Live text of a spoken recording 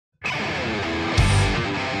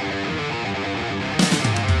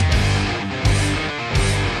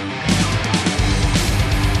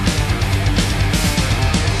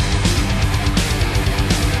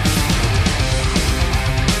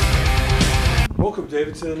Welcome,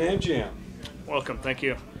 David, to the NAMM Jam. Welcome, thank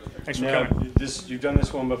you. Thanks for Now, coming. you've done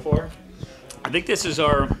this one before? I think this is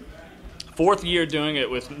our fourth year doing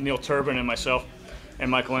it with Neil Turbin and myself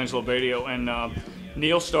and Michelangelo Badio. And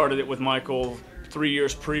Neil started it with Michael 3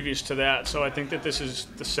 years previous to that, so I think that this is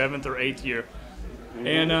the 7th or 8th year.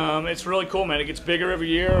 And it's really cool, man. It gets bigger every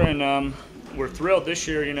year, and we're thrilled this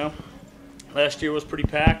year, you know. Last year was pretty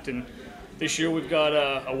packed, and this year we've got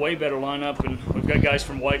a way better lineup, and we've got guys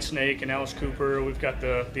from Whitesnake and Alice Cooper. We've got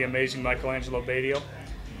the amazing Michelangelo Badio.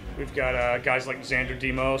 We've got guys like Xander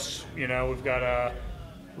Demos. You know, we've got a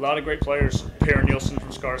lot of great players. Per Nielsen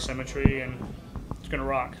from Scar Symmetry, and it's gonna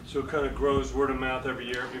rock. So it kind of grows word of mouth every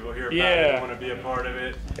year. People hear about Yeah. it, want to be a part of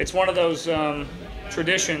it. It's one of those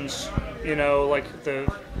traditions, you know, like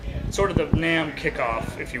the sort of the NAMM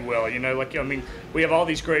kickoff, if you will. You know, like, I mean, we have all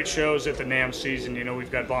these great shows at the NAMM season. You know, we've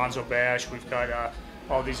got Bonzo Bash, we've got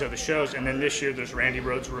all these other shows, and then this year there's Randy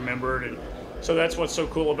Rhoads Remembered, and so that's what's so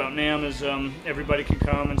cool about NAMM is everybody can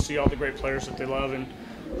come and see all the great players that they love, and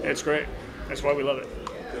it's great. That's why we love it.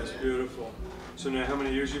 That's beautiful. So now, how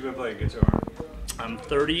many years you've been playing guitar? I'm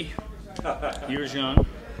 30 years young.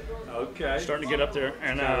 Okay. Starting to get up there,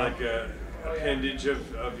 and kind of like a appendage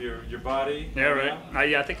of your body. Yeah, right.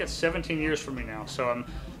 Yeah, I think it's 17 years for me now. So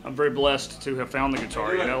I'm very blessed to have found the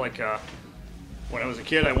guitar. You know, like when I was a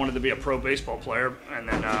kid, I wanted to be a pro baseball player, and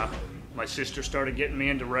then my sister started getting me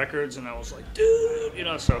into records, and I was like, dude, you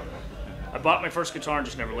know. So I bought my first guitar and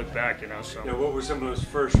just never looked back, you know. So. Now, what were some of those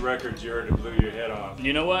first records you heard that blew your head off?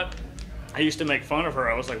 You know what? I used to make fun of her.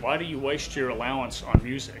 I was like, why do you waste your allowance on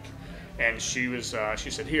music? And she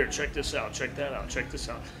said, here, check this out, check that out, check this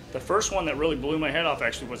out. The first one that really blew my head off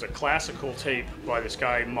actually was a classical tape by this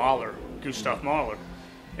guy Mahler, Gustav Mahler.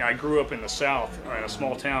 Yeah, I grew up in the South, in a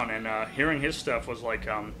small town, and hearing his stuff was like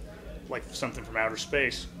something from outer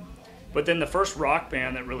space. But then the first rock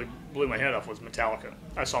band that really blew my head off was Metallica.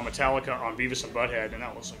 I saw Metallica on Beavis and Butthead, and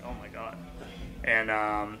I was like, oh my God.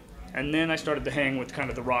 And then I started to hang with kind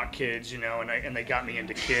of the rock kids, you know, and they got me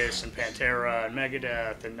into Kiss and Pantera and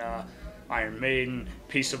Megadeth and Iron Maiden,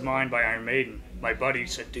 Peace of Mind by Iron Maiden. My buddy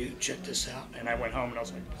said, dude, check this out. And I went home and I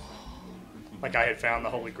was like I had found the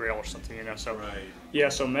Holy Grail or something, you know. So, right. Yeah,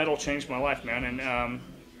 so metal changed my life, man, and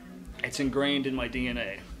it's ingrained in my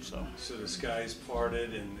DNA. So the skies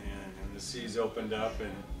parted and the seas opened up,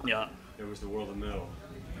 and yeah, there was the world of metal.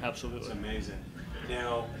 Absolutely. It's amazing.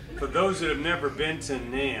 Now, for those that have never been to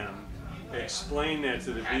NAMM, explain that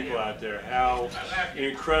to the people out there, how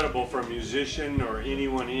incredible for a musician or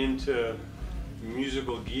anyone into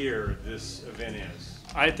musical gear this event is.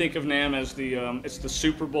 I think of NAMM as it's the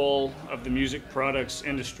Super Bowl of the music products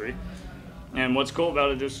industry. And what's cool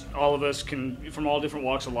about it is all of us can, from all different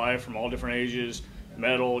walks of life, from all different ages,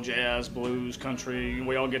 metal, jazz, blues, country,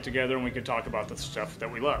 we all get together and we can talk about the stuff that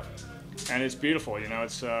we love. And it's beautiful, you know,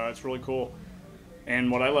 it's really cool. And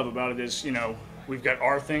what I love about it is, you know, we've got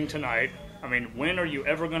our thing tonight. I mean, when are you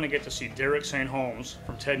ever going to get to see Derek St. Holmes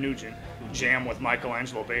from Ted Nugent jam with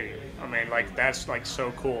Michelangelo Badio? I mean, like, that's like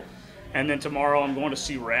so cool. And then tomorrow I'm going to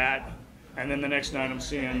see Rat, and then the next night I'm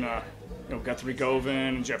seeing, you know, Guthrie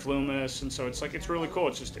Govan and Jeff Loomis, and so it's like, it's really cool.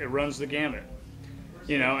 It's just, it runs the gamut,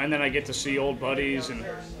 you know. And then I get to see old buddies, and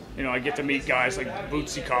you know, I get to meet guys like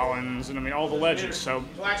Bootsy Collins, and I mean, all the legends. So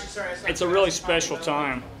it's a really special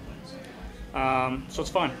time. So it's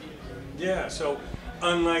fun. Yeah, so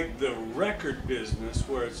unlike the record business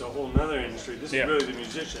where it's a whole nother industry, this is really the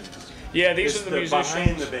musicians. Yeah, these are the musicians.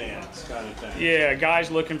 Behind the bands kind of thing. Yeah,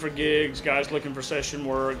 guys looking for gigs, guys looking for session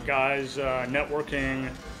work, guys networking,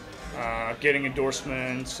 getting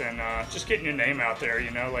endorsements, and just getting your name out there,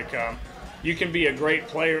 you know, like you can be a great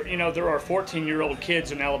player. You know, there are 14-year-old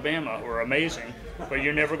kids in Alabama who are amazing, but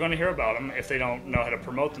you're never going to hear about them if they don't know how to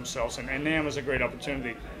promote themselves, and NAMM is a great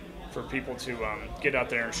opportunity for people to get out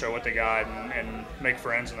there and show what they got and make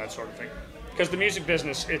friends and that sort of thing. Because the music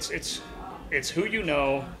business, it's who you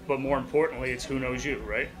know, but more importantly, it's who knows you,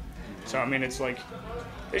 right? So I mean, it's like,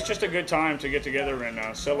 it's just a good time to get together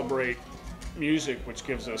and celebrate music, which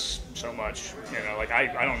gives us so much. You know, like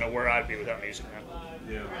I don't know where I'd be without music, man.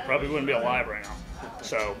 Yeah. Probably wouldn't be alive right now.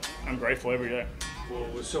 So I'm grateful every day. Well,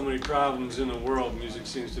 with so many problems in the world, music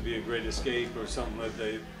seems to be a great escape, or something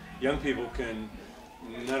that young people can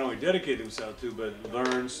not only dedicate themselves to, but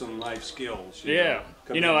learn some life skills. Yeah,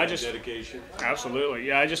 you know, I just dedication. Absolutely,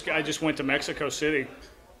 yeah. I just went to Mexico City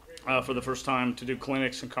for the first time to do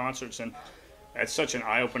clinics and concerts, and that's such an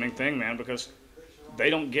eye-opening thing, man, because they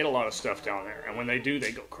don't get a lot of stuff down there, and when they do,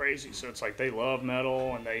 they go crazy. So it's like they love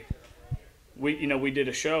metal, and we did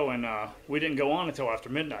a show, and we didn't go on until after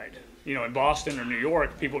midnight. You know, in Boston or New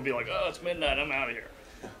York, people would be like, "Oh, it's midnight, I'm out of here."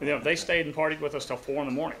 You know, they stayed and partied with us till 4 in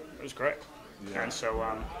the morning. It was great. And so,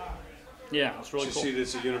 yeah, it's really to cool. see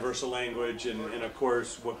this a universal language, and of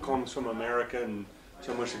course, what comes from America and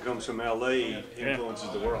so much that comes from LA influences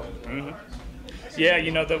the world. Mm-hmm. Yeah,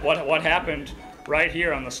 you know that what happened right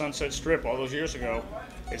here on the Sunset Strip all those years ago,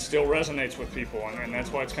 it still resonates with people, and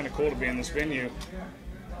that's why it's kind of cool to be in this venue.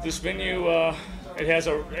 This venue, it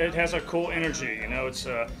has a cool energy. You know, it's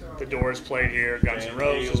the Doors played here, Guns N'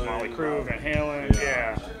 Roses, Motley Crue, Van Halen,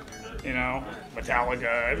 yeah, you know,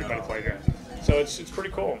 Metallica, everybody played here. So it's pretty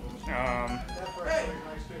cool.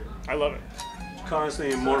 I love it.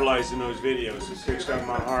 Constantly immortalizing those videos. It sticks on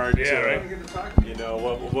my heart. Yeah, right. You know,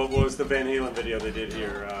 what was the Van Halen video they did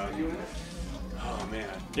here? Oh man.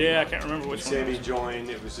 Yeah, I can't remember which one. Sammy joined.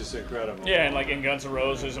 It was just incredible. Yeah, and like in Guns N'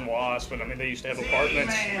 Roses and Wasp, and I mean they used to have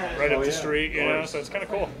apartments right up the street, you know, so it's kind of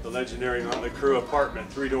cool. The legendary Motley Crue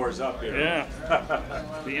apartment, 3 doors up here.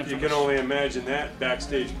 Yeah. You can only imagine that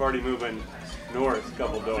backstage party moving north a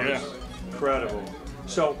couple doors. Yeah. Incredible.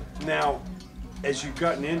 So now, as you've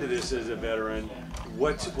gotten into this as a veteran,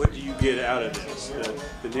 what do you get out of this?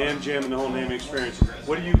 The NAMM Jam and the whole NAMM experience.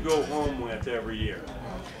 What do you go home with every year?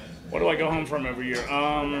 What do I go home from every year?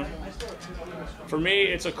 For me,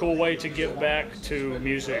 it's a cool way to give back to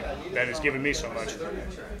music that has given me so much.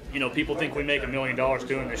 You know, people think we make $1 million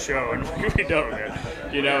doing this show, and we don't, man.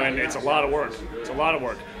 You know, and it's a lot of work. It's a lot of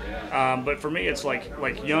work. But for me, it's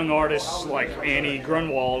like young artists like Annie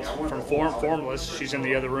Grunwald from Formless. She's in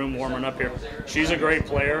the other room warming up here. She's a great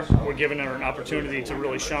player. We're giving her an opportunity to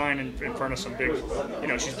really shine in front of some big, you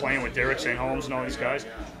know, she's playing with Derek St. Holmes and all these guys,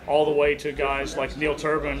 all the way to guys like Neil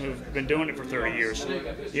Turbin who've been doing it for 30 years.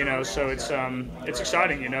 You know, so it's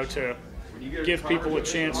exciting, you know, to give people a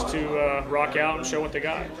chance to rock out and show what they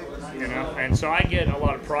got, you know. And so I get a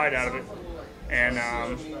lot of pride out of it. And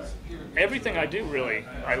everything I do, really,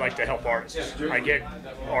 I like to help artists. I get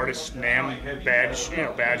artists NAMM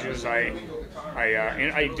badges.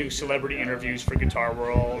 I do celebrity interviews for Guitar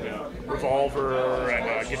World, and Revolver,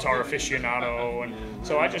 and Guitar Aficionado, and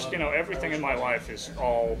so I just, you know, everything in my life is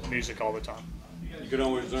all music all the time. You can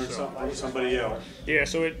always learn something from somebody else. Yeah,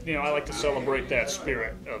 so I like to celebrate that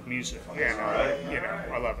spirit of music, and you know,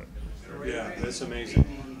 I love it. Yeah, that's amazing.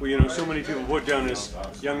 Well, you know, so many people put down this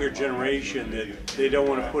younger generation that they don't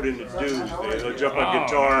want to put into dues. They'll jump on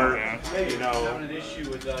guitar, you know,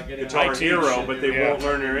 Guitar Hero, but they won't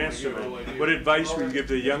learn their instrument. What advice would you give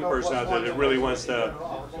to a young person out there that really wants to,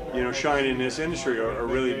 you know, shine in this industry or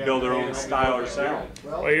really build their own style or sound?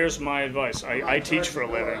 Well, here's my advice. I teach for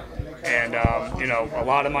a living, and you know, a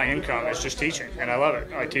lot of my income is just teaching, and I love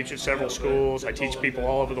it. I teach at several schools. I teach people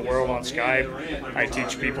all over the world on Skype. I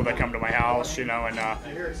teach people that come to my house, you know, and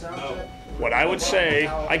what I would say,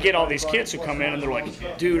 I get all these kids who come in and they're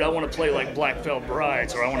like, dude, I want to play like Black Veil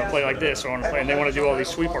Brides, or I want to play like this, or I want to play, and they want to do all these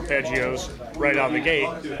sweep arpeggios right out of the gate,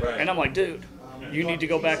 and I'm like, dude, you need to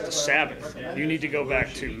go back to Sabbath. You need to go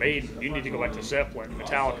back to Maiden. You need to go back to Zeppelin,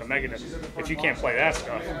 Metallica, Megadeth. If you can't play that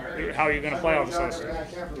stuff, how are you going to play all this other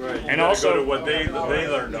stuff? Right. And also, go to what they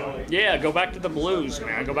learned on. Yeah, go back to the blues,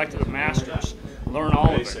 man. Go back to the masters. Learn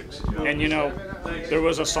all of it. And you know, there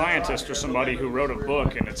was a scientist or somebody who wrote a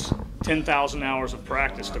book, and it's 10,000 hours of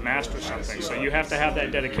practice to master something. So you have to have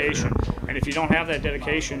that dedication. And if you don't have that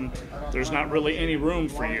dedication, there's not really any room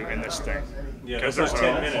for you in this thing. Yeah, because there's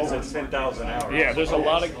 10 minutes, that's 10,000 hours. Yeah, there's a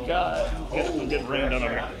lot of guys. Getting rained on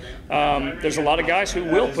over here. There's a lot of guys who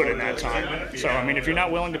will put in that time. So, I mean, if you're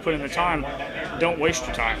not willing to put in the time, don't waste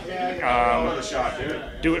your time.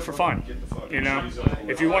 Do it for fun. You know,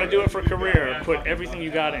 if you want to do it for a career, put everything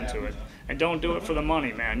you got into it. And don't do it for the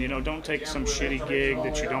money, man. You know, don't take some shitty gig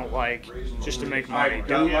that you don't like just to make money.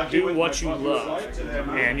 Do what you love,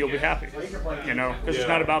 and you'll be happy. You know, because it's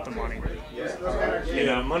not about the money. You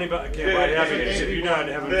know, money can't buy happiness. If you're not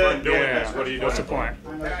having fun doing this, what are you doing? What's the point?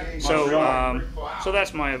 So, so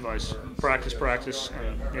that's my advice. Practice,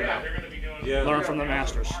 and you know, learn from the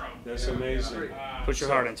masters. That's amazing. Put your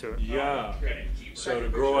heart into it. Yeah. So to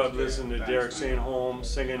grow up listening to Derek St. Holmes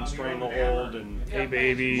singing Stranglehold and Hey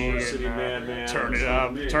Baby, Motor City Madman. Turn It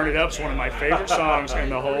Up. Turn It Up's one of my favorite songs in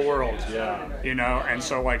the whole world. Yeah. You know, and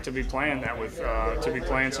so like to be playing that with, to be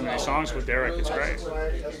playing some of these songs with Derek, it's great.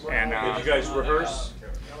 And did you guys rehearse?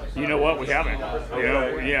 You know what? We haven't. You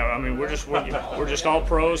know, yeah. I mean, we're just all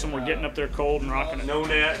pros, and we're getting up there cold and rocking it. No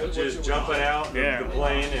net, just jumping out, the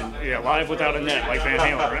plane, and live without a net, like Van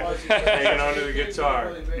Halen, right? Hanging onto the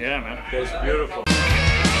guitar. Yeah, man. That's beautiful.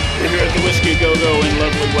 We're here at the Whiskey Go-Go in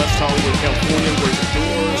lovely West Hollywood, California, where the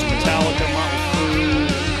Doors, Metallica, Motley Crue,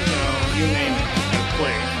 you name it, have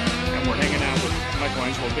played. And we're hanging out with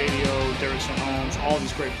Michelangelo Badio, Derek St. Holmes, all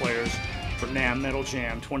these great players for NAMM Metal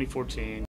Jam 2014.